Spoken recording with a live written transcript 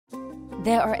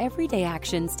There are everyday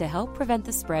actions to help prevent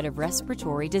the spread of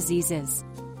respiratory diseases.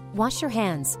 Wash your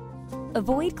hands.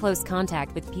 Avoid close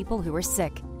contact with people who are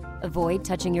sick. Avoid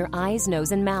touching your eyes,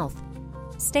 nose, and mouth.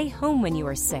 Stay home when you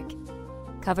are sick.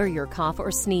 Cover your cough or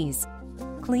sneeze.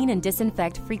 Clean and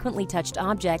disinfect frequently touched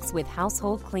objects with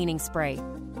household cleaning spray.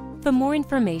 For more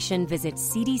information, visit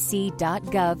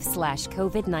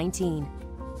cdc.gov/COVID-19.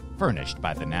 Furnished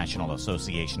by the National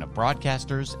Association of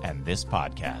Broadcasters and this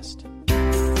podcast.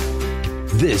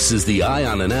 This is the Eye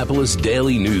on Annapolis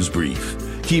Daily News Brief,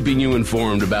 keeping you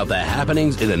informed about the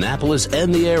happenings in Annapolis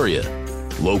and the area.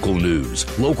 Local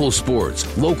news, local sports,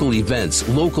 local events,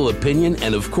 local opinion,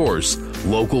 and of course,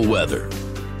 local weather.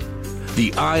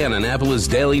 The Eye on Annapolis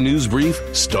Daily News Brief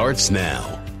starts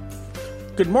now.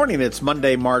 Good morning. It's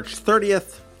Monday, March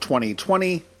 30th,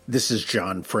 2020. This is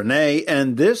John Frenaye,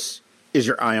 and this is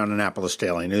your Eye on Annapolis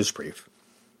Daily News Brief.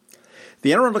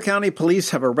 The Anne Arundel County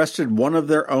Police have arrested one of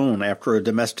their own after a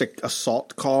domestic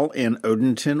assault call in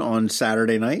Odenton on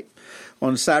Saturday night.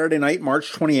 On Saturday night,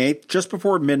 March 28th, just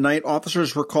before midnight,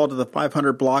 officers were called to the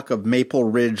 500 block of Maple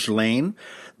Ridge Lane.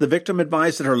 The victim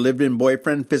advised that her lived-in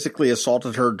boyfriend physically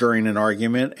assaulted her during an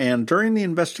argument, and during the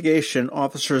investigation,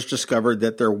 officers discovered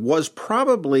that there was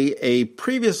probably a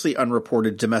previously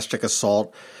unreported domestic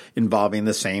assault involving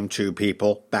the same two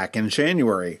people back in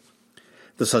January.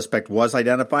 The suspect was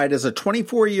identified as a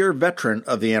 24-year veteran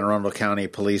of the Anne Arundel County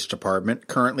Police Department,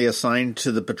 currently assigned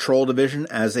to the Patrol Division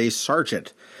as a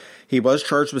sergeant. He was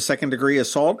charged with second-degree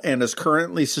assault and is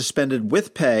currently suspended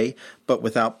with pay, but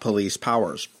without police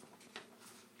powers.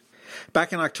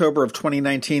 Back in October of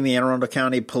 2019, the Anne Arundel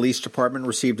County Police Department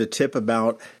received a tip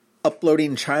about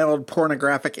uploading child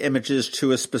pornographic images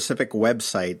to a specific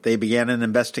website. They began an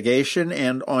investigation,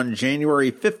 and on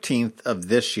January 15th of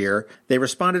this year, they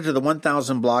responded to the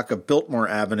 1000 block of Biltmore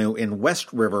Avenue in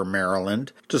West River,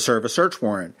 Maryland, to serve a search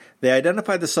warrant. They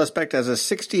identified the suspect as a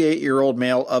 68-year-old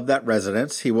male of that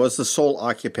residence. He was the sole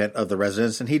occupant of the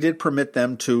residence, and he did permit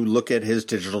them to look at his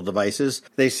digital devices.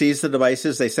 They seized the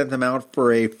devices, they sent them out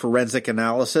for a forensic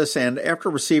analysis, and after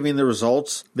receiving the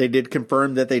results, they did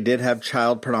confirm that they did have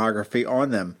child pornography on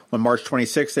them. On March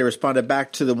 26th, they responded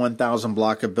back to the 1000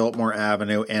 block of Biltmore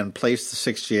Avenue and placed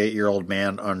the 68-year-old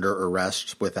man under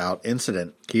arrest without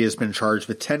incident. He has been charged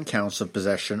with 10 counts of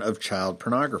possession of child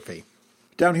pornography.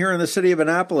 Down here in the city of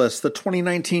Annapolis, the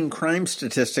 2019 crime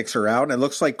statistics are out, and it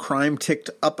looks like crime ticked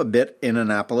up a bit in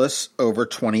Annapolis over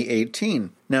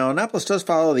 2018. Now, Annapolis does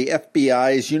follow the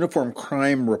FBI's Uniform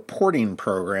Crime Reporting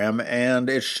Program, and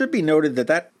it should be noted that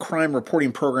that crime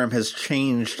reporting program has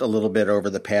changed a little bit over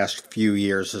the past few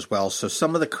years as well. So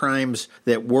some of the crimes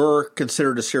that were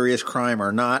considered a serious crime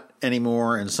are not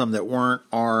anymore, and some that weren't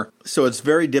are. So it's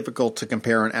very difficult to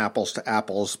compare an apples to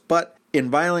apples, but in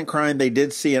violent crime, they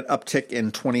did see an uptick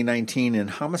in 2019 in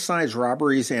homicides,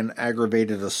 robberies, and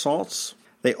aggravated assaults.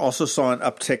 They also saw an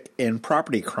uptick in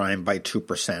property crime by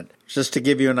 2%. Just to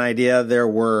give you an idea, there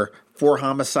were 4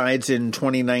 homicides in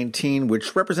 2019,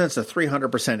 which represents a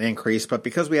 300% increase, but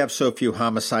because we have so few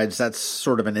homicides, that's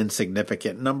sort of an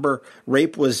insignificant number.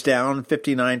 Rape was down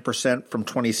 59% from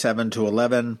 27 to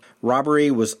 11. Robbery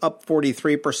was up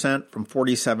 43% from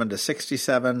 47 to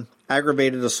 67.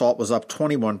 Aggravated assault was up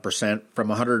 21% from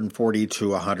 140 to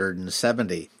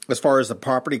 170. As far as the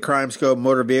property crimes go,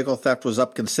 motor vehicle theft was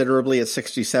up considerably at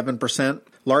 67%.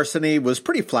 Larceny was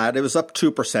pretty flat. It was up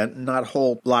 2%, not a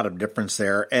whole lot of difference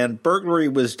there. And burglary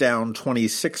was down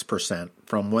 26%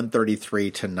 from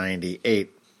 133 to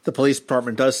 98. The police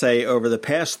department does say over the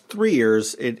past 3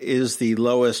 years, it is the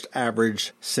lowest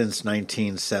average since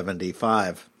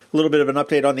 1975. A little bit of an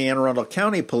update on the Anne Arundel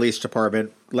County Police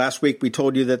Department. Last week we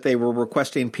told you that they were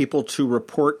requesting people to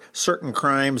report certain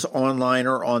crimes online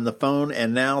or on the phone,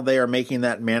 and now they are making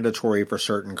that mandatory for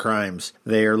certain crimes.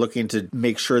 They are looking to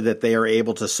make sure that they are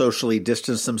able to socially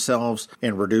distance themselves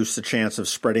and reduce the chance of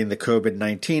spreading the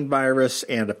COVID-19 virus,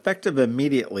 and effective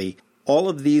immediately, all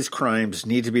of these crimes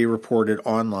need to be reported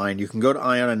online. You can go to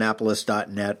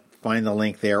eyeonannapolis.net. Find the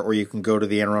link there, or you can go to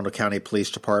the Anne Arundel County Police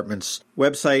Department's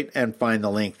website and find the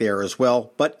link there as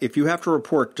well. But if you have to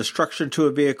report destruction to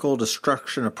a vehicle,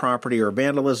 destruction of property or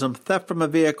vandalism, theft from a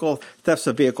vehicle, thefts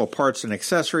of vehicle parts and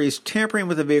accessories, tampering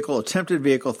with a vehicle, attempted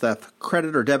vehicle theft,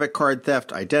 credit or debit card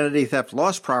theft, identity theft,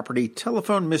 lost property,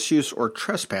 telephone misuse, or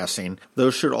trespassing,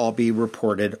 those should all be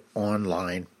reported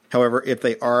online. However, if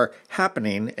they are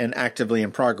happening and actively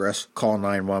in progress, call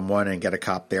 911 and get a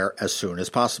cop there as soon as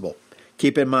possible.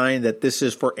 Keep in mind that this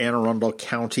is for Anne Arundel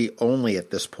County only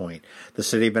at this point. The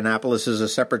city of Annapolis is a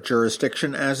separate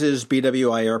jurisdiction, as is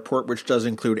BWI Airport, which does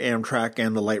include Amtrak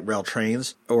and the light rail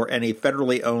trains, or any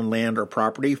federally owned land or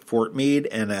property, Fort Meade,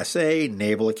 NSA,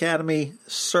 Naval Academy,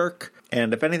 CERC.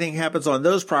 And if anything happens on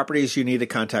those properties, you need to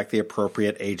contact the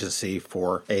appropriate agency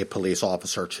for a police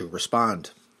officer to respond.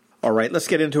 All right, let's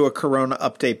get into a corona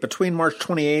update. Between March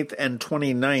 28th and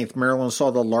 29th, Maryland saw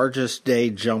the largest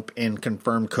day jump in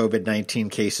confirmed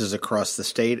COVID-19 cases across the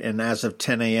state. And as of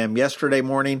 10 a.m. yesterday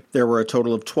morning, there were a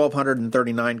total of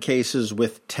 1,239 cases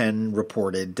with 10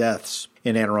 reported deaths.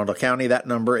 In Anne Arundel County, that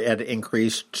number had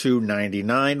increased to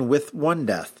 99 with 1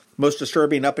 death. Most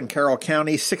disturbing, up in Carroll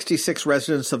County, 66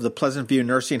 residents of the Pleasant View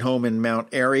Nursing Home in Mount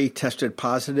Airy tested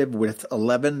positive, with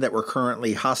 11 that were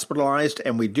currently hospitalized,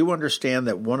 and we do understand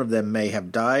that one of them may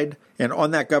have died. And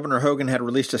on that, Governor Hogan had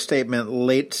released a statement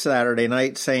late Saturday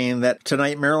night saying that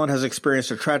tonight Maryland has experienced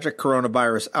a tragic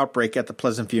coronavirus outbreak at the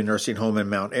Pleasant View Nursing Home in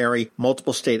Mount Airy.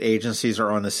 Multiple state agencies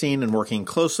are on the scene and working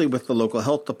closely with the local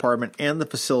health department and the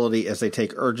facility as they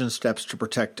take urgent steps to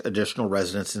protect additional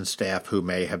residents and staff who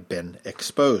may have been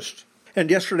exposed. And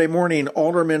yesterday morning,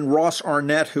 Alderman Ross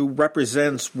Arnett, who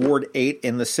represents Ward 8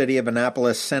 in the city of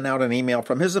Annapolis, sent out an email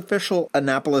from his official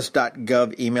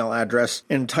Annapolis.gov email address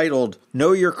entitled,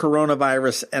 "Know Your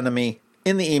Coronavirus Enemy."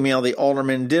 In the email, the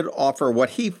alderman did offer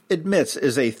what he admits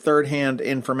is a third-hand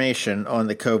information on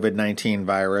the COVID-19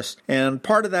 virus, and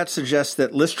part of that suggests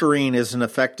that Listerine is an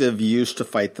effective use to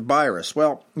fight the virus.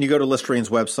 Well, you go to Listerine's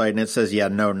website and it says,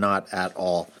 no, not at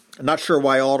all. Not sure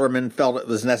why Alderman felt it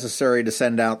was necessary to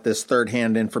send out this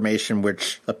third-hand information,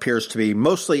 which appears to be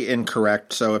mostly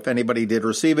incorrect. So if anybody did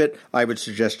receive it, I would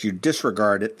suggest you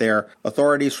disregard it there.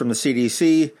 Authorities from the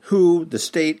CDC, WHO, the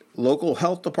state, local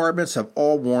health departments have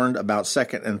all warned about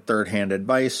second and third-hand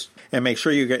advice. And make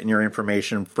sure you're getting your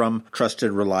information from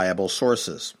trusted, reliable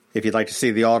sources. If you'd like to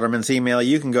see the Alderman's email,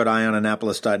 you can go to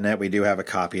ionannapolis.net. We do have a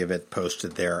copy of it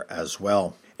posted there as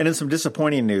well. And in some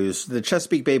disappointing news, the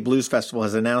Chesapeake Bay Blues Festival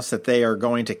has announced that they are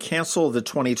going to cancel the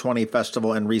 2020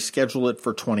 festival and reschedule it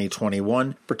for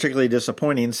 2021. Particularly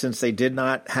disappointing since they did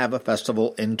not have a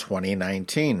festival in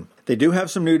 2019. They do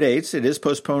have some new dates. It is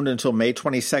postponed until May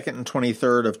 22nd and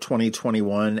 23rd of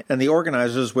 2021. And the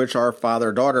organizers, which are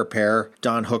father-daughter pair,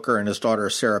 Don Hooker and his daughter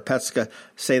Sarah Petska,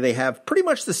 say they have pretty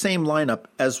much the same lineup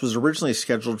as was originally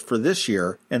scheduled for this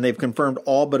year, and they've confirmed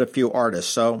all but a few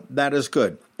artists, so that is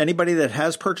good. Anybody that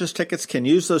has purchased tickets can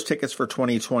use those tickets for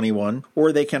 2021,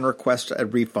 or they can request a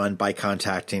refund by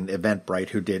contacting Eventbrite,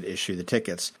 who did issue the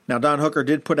tickets. Now, Don Hooker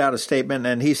did put out a statement,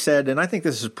 and he said, and I think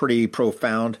this is pretty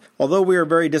profound, although we are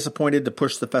very disappointed to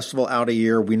push the festival out a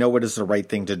year, we know it is the right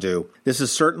thing to do. This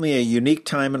is certainly a unique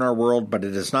time in our world, but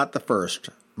it is not the first.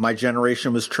 My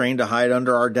generation was trained to hide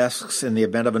under our desks in the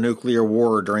event of a nuclear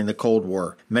war during the Cold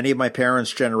War. Many of my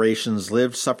parents' generations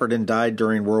lived, suffered, and died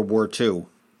during World War II.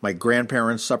 My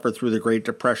grandparents suffered through the Great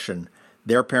Depression.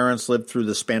 Their parents lived through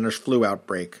the Spanish flu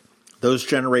outbreak. Those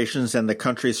generations and the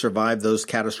country survived those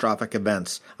catastrophic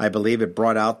events. I believe it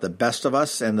brought out the best of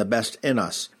us and the best in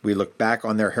us. We look back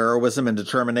on their heroism and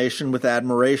determination with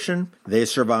admiration. They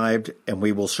survived, and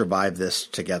we will survive this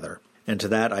together. And to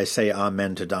that, I say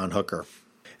amen to Don Hooker.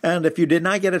 And if you did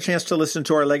not get a chance to listen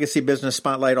to our Legacy Business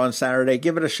Spotlight on Saturday,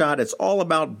 give it a shot. It's all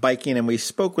about biking, and we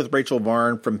spoke with Rachel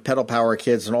Varn from Pedal Power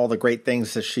Kids and all the great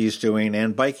things that she's doing.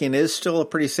 And biking is still a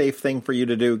pretty safe thing for you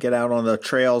to do. Get out on the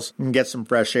trails and get some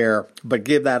fresh air, but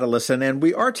give that a listen. And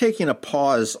we are taking a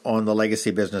pause on the Legacy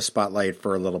Business Spotlight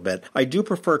for a little bit. I do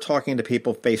prefer talking to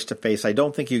people face-to-face. I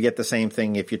don't think you get the same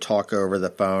thing if you talk over the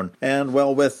phone. And,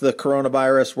 well, with the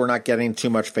coronavirus, we're not getting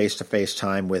too much face-to-face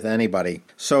time with anybody.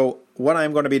 So what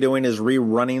I'm going to be doing is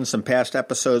rerunning some past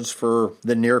episodes for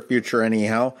the near future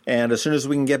anyhow. And as soon as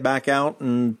we can get back out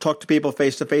and talk to people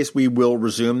face-to-face, we will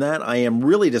resume that. I am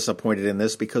really disappointed in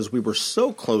this because we were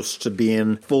so close to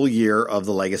being full year of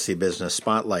the Legacy Business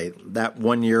Spotlight. That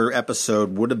 1 year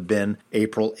episode would have been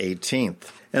April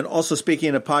 18th. And also,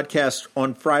 speaking of podcasts,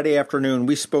 on Friday afternoon,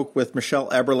 we spoke with Michelle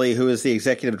Eberly, who is the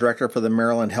executive director for the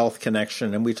Maryland Health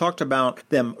Connection, and we talked about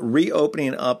them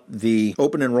reopening up the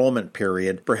open enrollment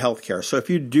period for healthcare. So if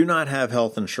you do not have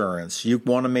health insurance, you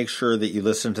want to make sure that you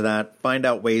listen to that. Find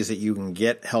out ways that you can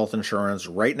get health insurance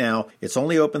right now. It's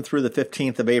only open through the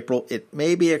 15th of April. It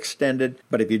may be extended,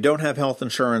 but if you don't have health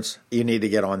insurance, you need to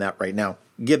get on that right now.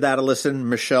 Give that a listen,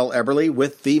 Michelle Eberly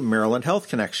with the Maryland Health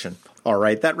Connection. All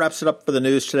right, that wraps it up for the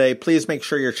news today. Please make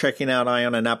sure you're checking out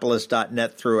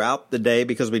eyeonannapolis.net throughout the day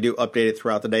because we do update it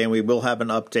throughout the day, and we will have an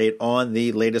update on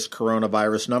the latest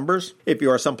coronavirus numbers. If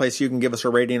you are someplace you can give us a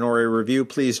rating or a review,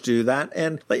 please do that,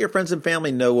 and let your friends and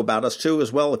family know about us too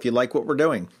as well if you like what we're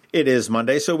doing. It is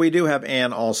Monday, so we do have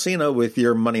Ann Alsina with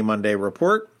your Money Monday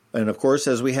report. And of course,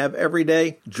 as we have every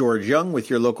day, George Young with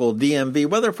your local DMV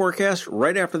weather forecast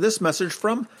right after this message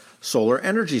from Solar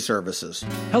Energy Services.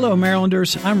 Hello,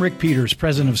 Marylanders. I'm Rick Peters,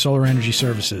 president of Solar Energy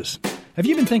Services. Have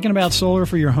you been thinking about solar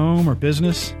for your home or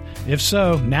business? If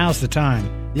so, now's the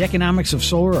time. The economics of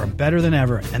solar are better than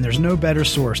ever, and there's no better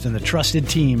source than the trusted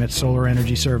team at Solar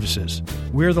Energy Services.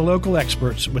 We're the local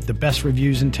experts with the best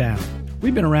reviews in town.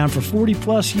 We've been around for 40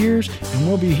 plus years, and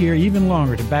we'll be here even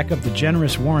longer to back up the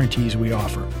generous warranties we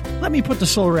offer. Let me put the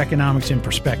solar economics in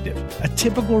perspective. A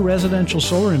typical residential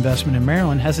solar investment in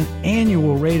Maryland has an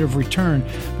annual rate of return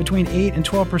between 8 and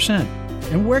 12%.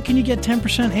 And where can you get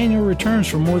 10% annual returns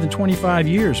for more than 25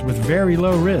 years with very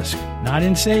low risk? Not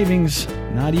in savings,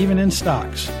 not even in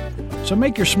stocks. So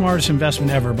make your smartest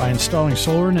investment ever by installing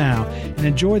solar now and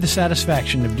enjoy the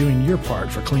satisfaction of doing your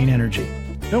part for clean energy.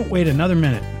 Don't wait another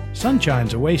minute.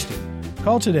 Sunshine's a wasted.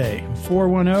 Call today,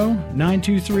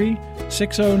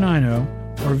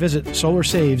 410-923-6090, or visit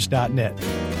solarsaves.net.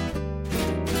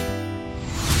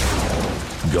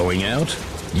 Going out?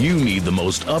 You need the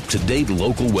most up-to-date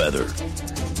local weather.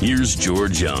 Here's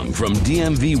George Young from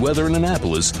DMV Weather in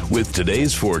Annapolis with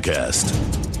today's forecast.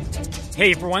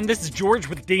 Hey everyone, this is George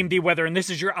with DMV Weather, and this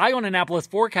is your Eye on Annapolis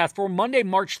forecast for Monday,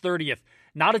 March 30th.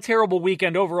 Not a terrible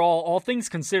weekend overall, all things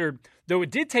considered, though it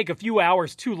did take a few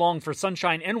hours too long for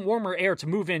sunshine and warmer air to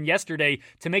move in yesterday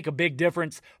to make a big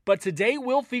difference. But today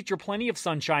will feature plenty of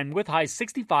sunshine with highs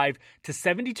 65 to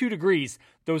 72 degrees.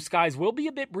 Those skies will be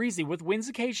a bit breezy with winds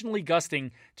occasionally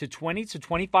gusting to 20 to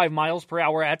 25 miles per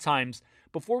hour at times,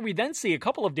 before we then see a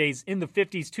couple of days in the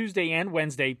 50s Tuesday and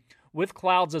Wednesday with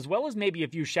clouds as well as maybe a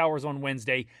few showers on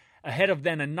Wednesday. Ahead of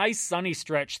then a nice sunny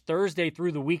stretch Thursday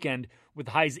through the weekend with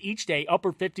highs each day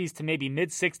upper 50s to maybe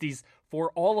mid-60s for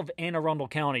all of Anne Arundel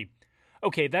County.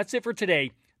 Okay, that's it for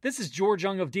today. This is George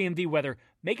Young of DMV Weather.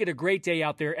 Make it a great day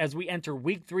out there as we enter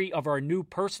week 3 of our new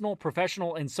personal,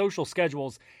 professional, and social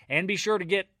schedules. And be sure to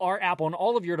get our app on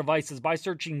all of your devices by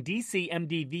searching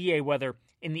DCMDVA Weather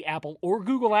in the Apple or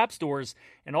Google App Stores.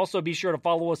 And also be sure to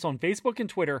follow us on Facebook and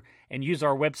Twitter and use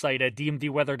our website at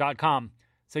dmvweather.com.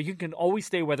 So you can always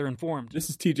stay weather informed. This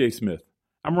is TJ Smith.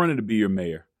 I'm running to be your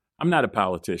mayor. I'm not a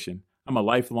politician. I'm a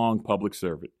lifelong public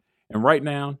servant. And right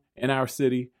now, in our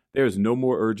city, there is no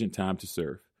more urgent time to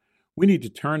serve. We need to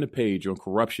turn the page on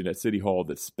corruption at City Hall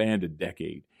that spanned a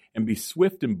decade and be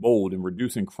swift and bold in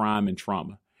reducing crime and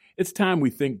trauma. It's time we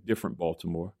think different,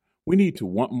 Baltimore. We need to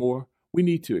want more. We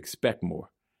need to expect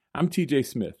more. I'm TJ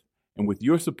Smith, and with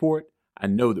your support, I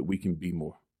know that we can be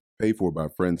more. Paid for by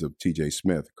friends of TJ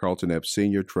Smith, Carlton Epps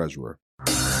Senior Treasurer.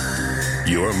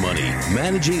 Your money,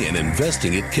 managing and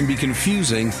investing it can be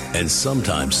confusing and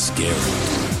sometimes scary.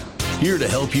 Here to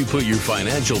help you put your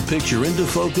financial picture into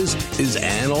focus is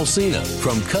Ann Alsina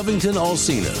from Covington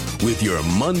Alsina with your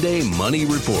Monday Money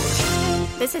Report.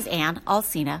 This is Ann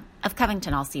Alsina of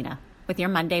Covington Alsina with your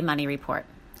Monday Money Report.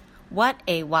 What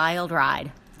a wild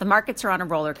ride. The markets are on a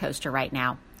roller coaster right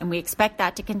now, and we expect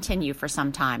that to continue for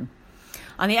some time.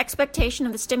 On the expectation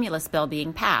of the stimulus bill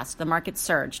being passed, the market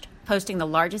surged, posting the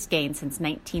largest gain since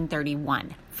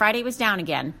 1931. Friday was down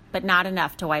again, but not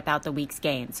enough to wipe out the week's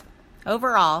gains.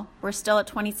 Overall, we're still at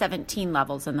 2017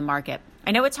 levels in the market.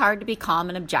 I know it's hard to be calm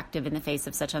and objective in the face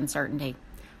of such uncertainty.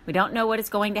 We don't know what is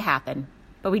going to happen,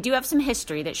 but we do have some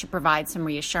history that should provide some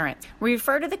reassurance. We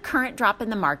refer to the current drop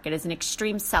in the market as an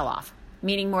extreme sell-off,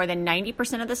 meaning more than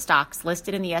 90% of the stocks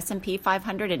listed in the S&P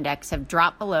 500 index have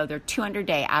dropped below their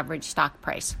 200-day average stock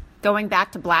price. Going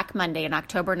back to Black Monday in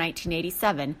October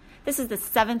 1987, this is the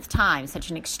 7th time such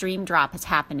an extreme drop has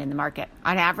happened in the market.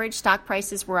 On average, stock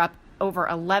prices were up over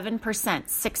 11%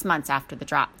 6 months after the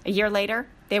drop. A year later,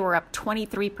 they were up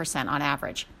 23% on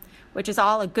average, which is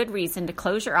all a good reason to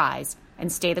close your eyes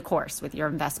and stay the course with your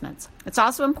investments. It's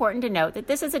also important to note that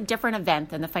this is a different event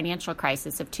than the financial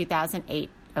crisis of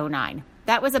 2008-09.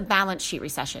 That was a balance sheet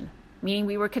recession, meaning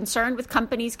we were concerned with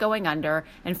companies going under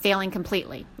and failing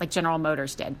completely, like General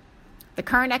Motors did. The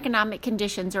current economic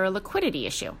conditions are a liquidity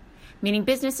issue, meaning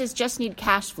businesses just need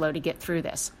cash flow to get through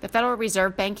this. The Federal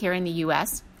Reserve Bank here in the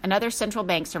U.S. and other central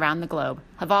banks around the globe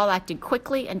have all acted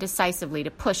quickly and decisively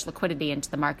to push liquidity into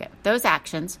the market. Those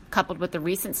actions, coupled with the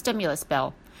recent stimulus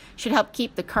bill, should help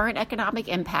keep the current economic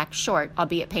impact short,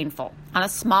 albeit painful. On a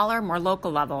smaller, more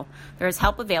local level, there is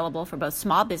help available for both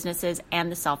small businesses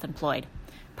and the self-employed.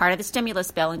 Part of the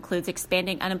stimulus bill includes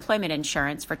expanding unemployment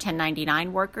insurance for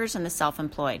 1099 workers and the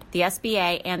self-employed. The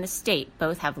SBA and the state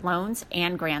both have loans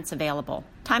and grants available.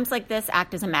 Times like this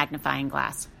act as a magnifying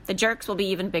glass. The jerks will be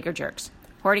even bigger jerks,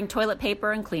 hoarding toilet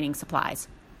paper and cleaning supplies.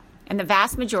 And the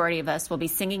vast majority of us will be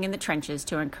singing in the trenches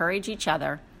to encourage each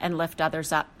other and lift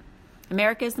others up.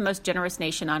 America is the most generous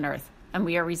nation on earth, and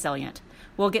we are resilient.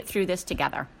 We'll get through this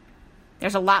together.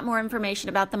 There's a lot more information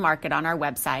about the market on our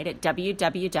website at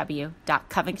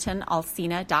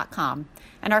www.covingtonalsina.com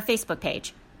and our Facebook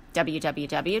page,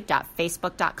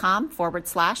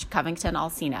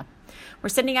 www.facebook.com/CovingtonAlsina. We're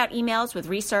sending out emails with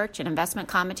research and investment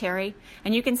commentary,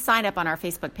 and you can sign up on our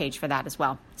Facebook page for that as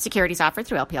well. Securities offered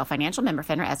through LPL Financial, member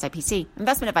FINRA SIPC.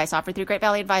 Investment advice offered through Great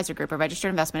Valley Advisor Group, a registered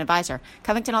investment advisor.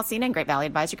 Covington Alsina and Great Valley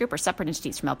Advisor Group are separate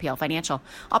entities from LPL Financial.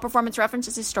 All performance reference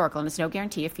is historical and is no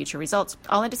guarantee of future results.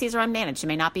 All indices are unmanaged and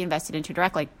may not be invested into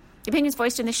directly. The opinions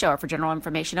voiced in this show are for general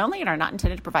information only and are not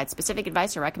intended to provide specific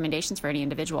advice or recommendations for any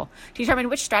individual. To determine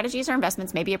which strategies or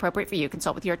investments may be appropriate for you,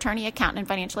 consult with your attorney, accountant, and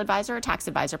financial advisor or tax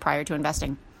advisor prior to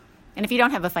investing. And if you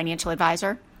don't have a financial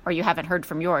advisor or you haven't heard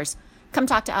from yours, come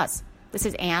talk to us. This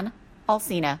is Ann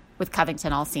Alsina with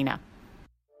Covington Alsina.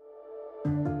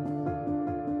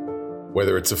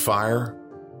 Whether it's a fire,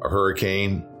 a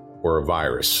hurricane, or a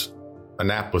virus,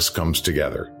 Annapolis comes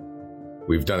together.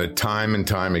 We've done it time and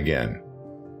time again.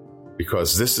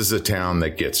 Because this is a town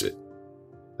that gets it.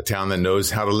 A town that knows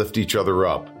how to lift each other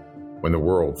up when the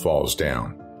world falls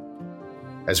down.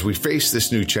 As we face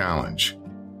this new challenge,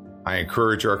 I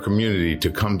encourage our community to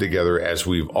come together as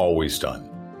we've always done.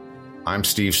 I'm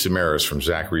Steve Samaras from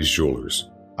Zachary's Jewelers.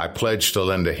 I pledge to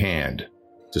lend a hand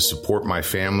to support my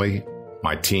family,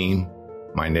 my team,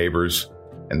 my neighbors,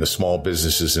 and the small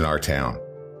businesses in our town.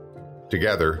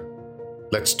 Together,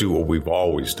 let's do what we've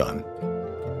always done.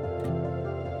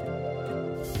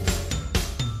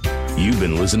 You've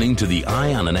been listening to the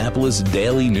Eye on Annapolis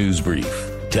Daily News Brief.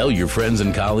 Tell your friends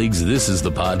and colleagues this is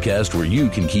the podcast where you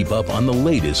can keep up on the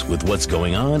latest with what's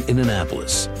going on in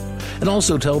Annapolis. And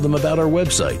also tell them about our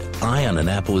website,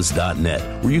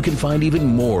 eyeonannapolis.net, where you can find even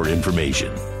more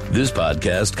information. This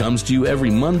podcast comes to you every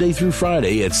Monday through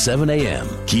Friday at 7 a.m.,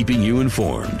 keeping you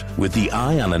informed with the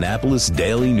Eye on Annapolis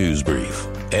Daily News Brief.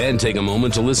 And take a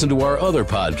moment to listen to our other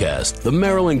podcast, The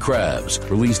Maryland Crabs,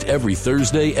 released every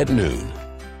Thursday at noon.